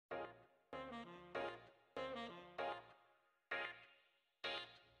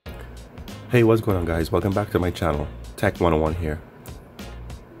Hey, what's going on guys? Welcome back to my channel, Tech 101 here.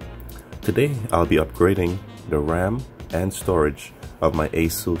 Today I'll be upgrading the RAM and storage of my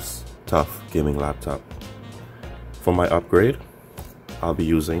Asus TUF gaming laptop. For my upgrade, I'll be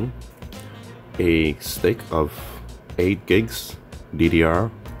using a stick of 8 gigs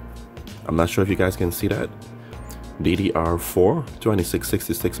DDR. I'm not sure if you guys can see that. DDR4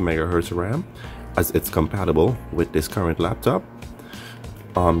 2666 MHz RAM, as it's compatible with this current laptop.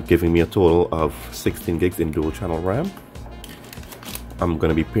 Giving me a total of 16 gigs in dual channel RAM. I'm going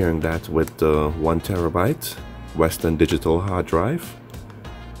to be pairing that with the 1 terabyte Western Digital hard drive.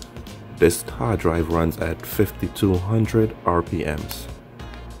 This hard drive runs at 5200 RPMs.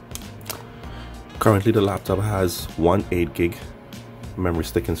 Currently the laptop has one 8 gig memory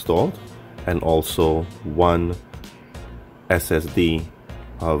stick installed and also one SSD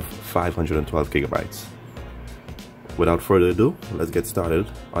of 512 gigabytes. Without further ado, let's get started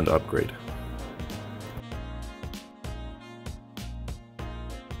on the upgrade.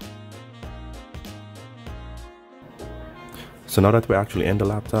 So now that we're actually in the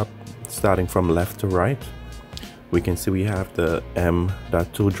laptop, starting from left to right, we can see we have the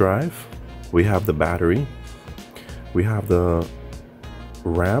M.2 drive, we have the battery, we have the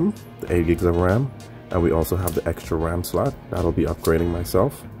RAM, the 8 gigs of RAM, and we also have the extra RAM slot that'll be upgrading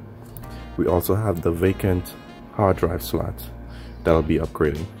myself. We also have the vacant hard drive slot that'll be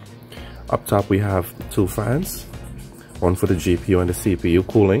upgrading. Up top we have 2 fans, one for the GPU and the CPU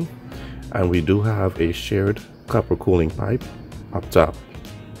cooling, and we do have a shared copper cooling pipe up top.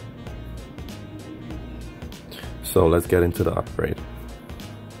 So let's get into the upgrade.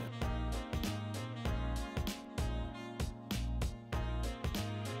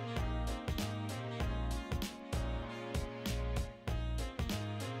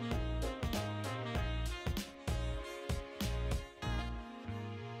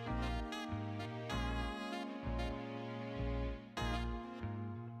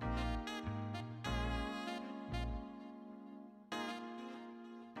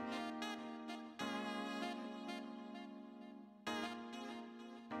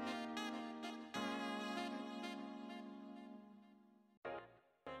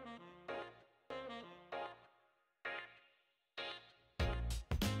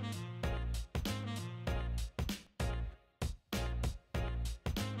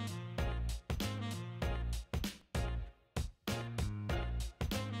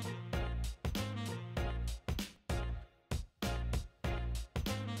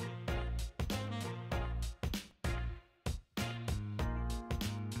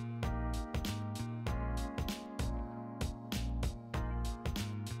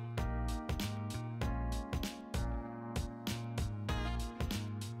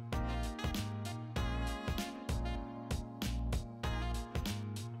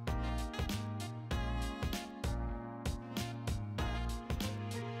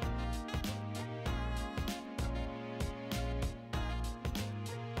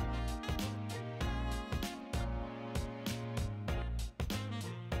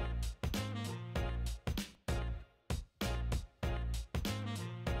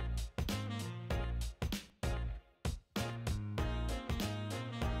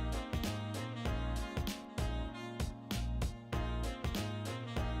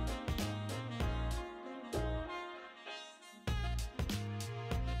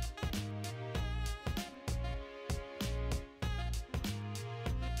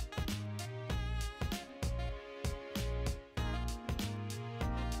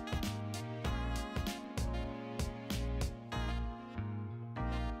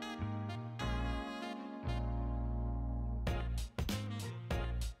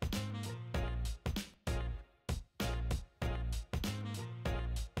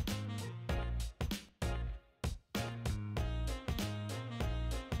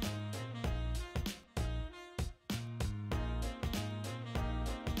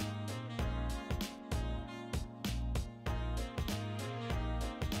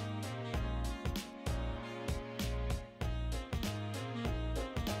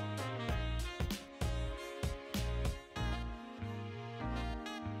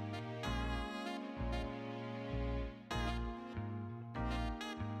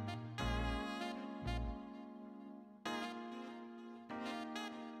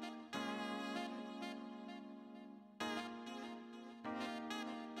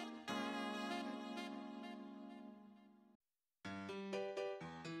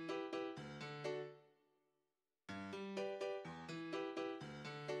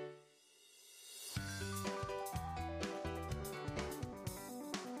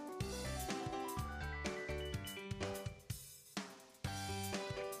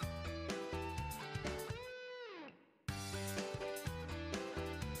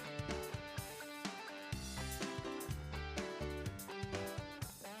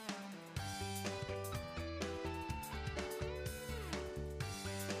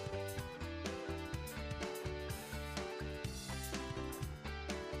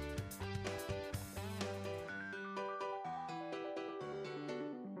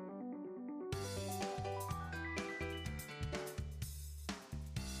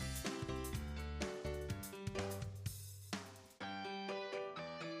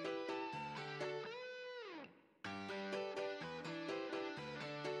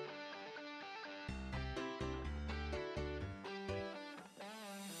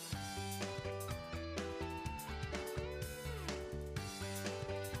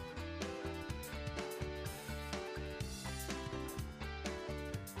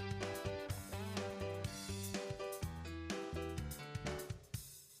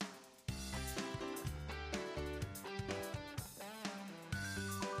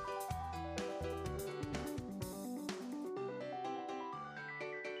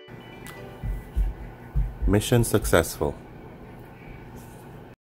 Mission successful.